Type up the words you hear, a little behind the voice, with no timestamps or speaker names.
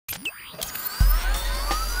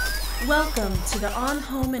Welcome to the On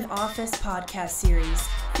Home and Office podcast series,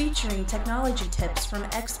 featuring technology tips from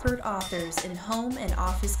expert authors in home and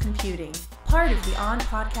office computing, part of the On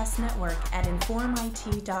Podcast Network at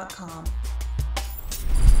informit.com.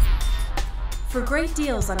 For great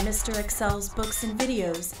deals on Mr. Excel's books and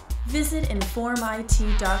videos, visit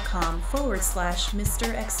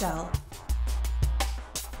informit.com/Mr. Excel.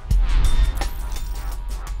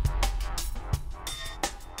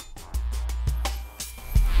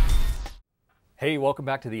 Hey, welcome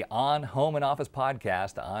back to the On Home and Office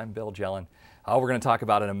podcast. I'm Bill Jelen. We're going to talk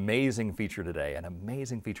about an amazing feature today, an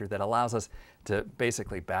amazing feature that allows us to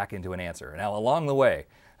basically back into an answer. Now, along the way,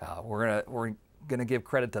 we're going to give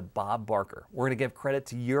credit to Bob Barker. We're going to give credit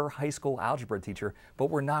to your high school algebra teacher, but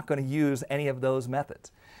we're not going to use any of those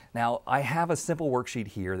methods. Now, I have a simple worksheet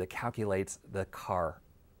here that calculates the car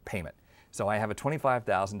payment. So I have a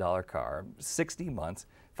 $25,000 car, 60 months,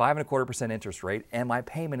 5.25% interest rate, and my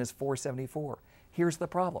payment is $474. Here's the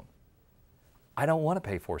problem. I don't want to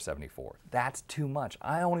pay $474. That's too much.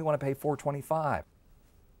 I only want to pay $425.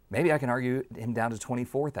 Maybe I can argue him down to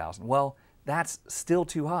 $24,000. Well, that's still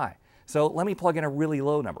too high. So let me plug in a really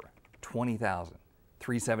low number, $20,000,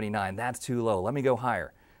 $379. That's too low. Let me go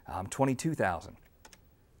higher, $22,000.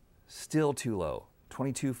 Still too low,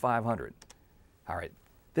 $22,500. All right.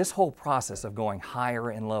 This whole process of going higher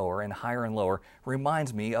and lower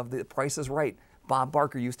reminds me of The Price is Right. Bob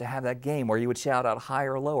Barker used to have that game where you would shout out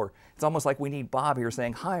higher, lower. It's almost like we need Bob here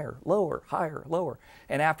saying higher, lower, higher, lower.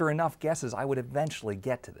 And after enough guesses, I would eventually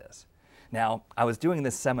get to this. Now, I was doing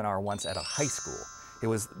this seminar once at a high school. It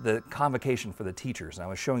was the convocation for the teachers, and I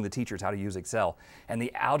was showing the teachers how to use Excel. And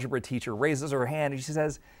the algebra teacher raises her hand and she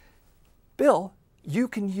says, "Bill, you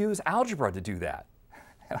can use algebra to do that."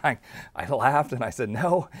 And I laughed and I said,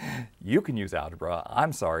 "No, you can use algebra.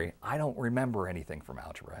 I'm sorry, I don't remember anything from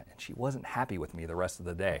algebra." And she wasn't happy with me the rest of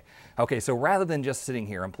the day. Okay, so rather than just sitting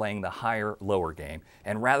here and playing the higher, lower game,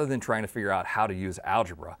 and rather than trying to figure out how to use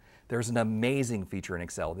algebra, there's an amazing feature in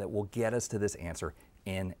Excel that will get us to this answer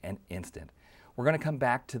in an instant. We're going to come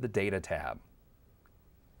back to the Data tab.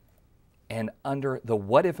 And under the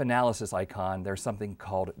What If Analysis icon, there's something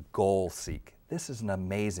called Goal Seek. This is an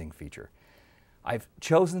amazing feature. I've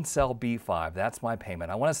chosen cell B5, that's my payment.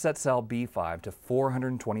 I want to set cell B5 to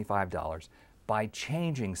 $425 by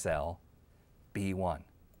changing cell B1.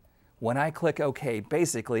 When I click OK,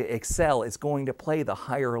 basically Excel is going to play the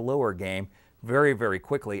higher or lower game very, very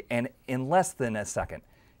quickly, and in less than a second,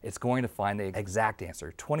 it's going to find the exact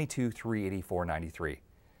answer, $22,384.93.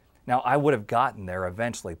 Now, I would have gotten there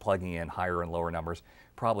eventually plugging in higher and lower numbers,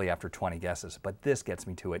 probably after 20 guesses, but this gets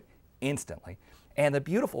me to it instantly. And the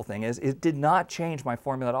beautiful thing is, it did not change my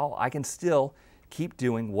formula at all. I can still keep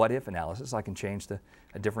doing what-if analysis. I can change to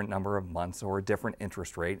a different number of months or a different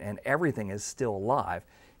interest rate, and everything is still alive.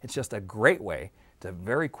 It's just a great way to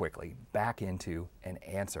very quickly back into an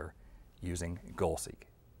answer using GoalSeek.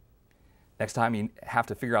 Next time you have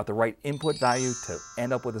to figure out the right input value to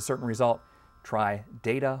end up with a certain result, try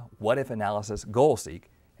Data, What-If Analysis, GoalSeek,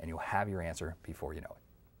 and you'll have your answer before you know it.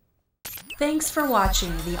 Thanks for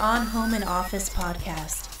watching the On Home and Office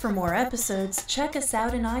podcast. For more episodes, check us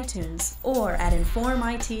out in iTunes or at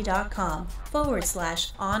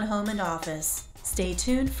informit.com/On Home and Office. Stay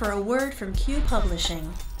tuned for a word from Q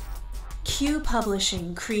Publishing. Q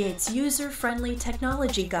Publishing creates user-friendly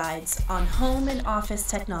technology guides on home and office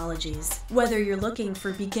technologies. Whether you're looking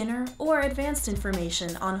for beginner or advanced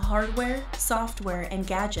information on hardware, software, and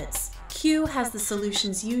gadgets, Q has the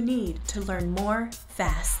solutions you need to learn more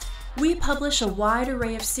fast. We publish a wide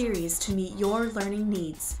array of series to meet your learning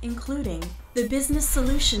needs, including the Business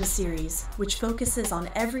Solutions series, which focuses on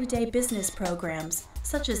everyday business programs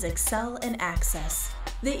such as Excel and Access.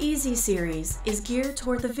 The Easy series is geared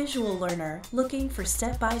toward the visual learner looking for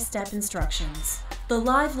step-by-step instructions. The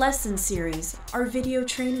Live Lesson series are video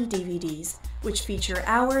training DVDs, which feature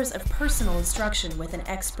hours of personal instruction with an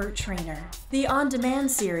expert trainer. The On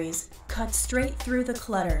Demand series cuts straight through the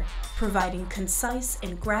clutter, providing concise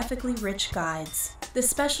and graphically rich guides. The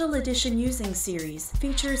Special Edition Using series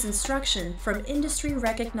features instruction from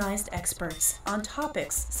industry-recognized experts on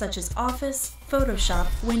topics such as Office, Photoshop,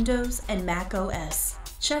 Windows, and Mac OS.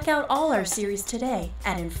 Check out all our series today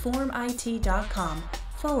at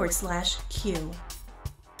informit.com/Q.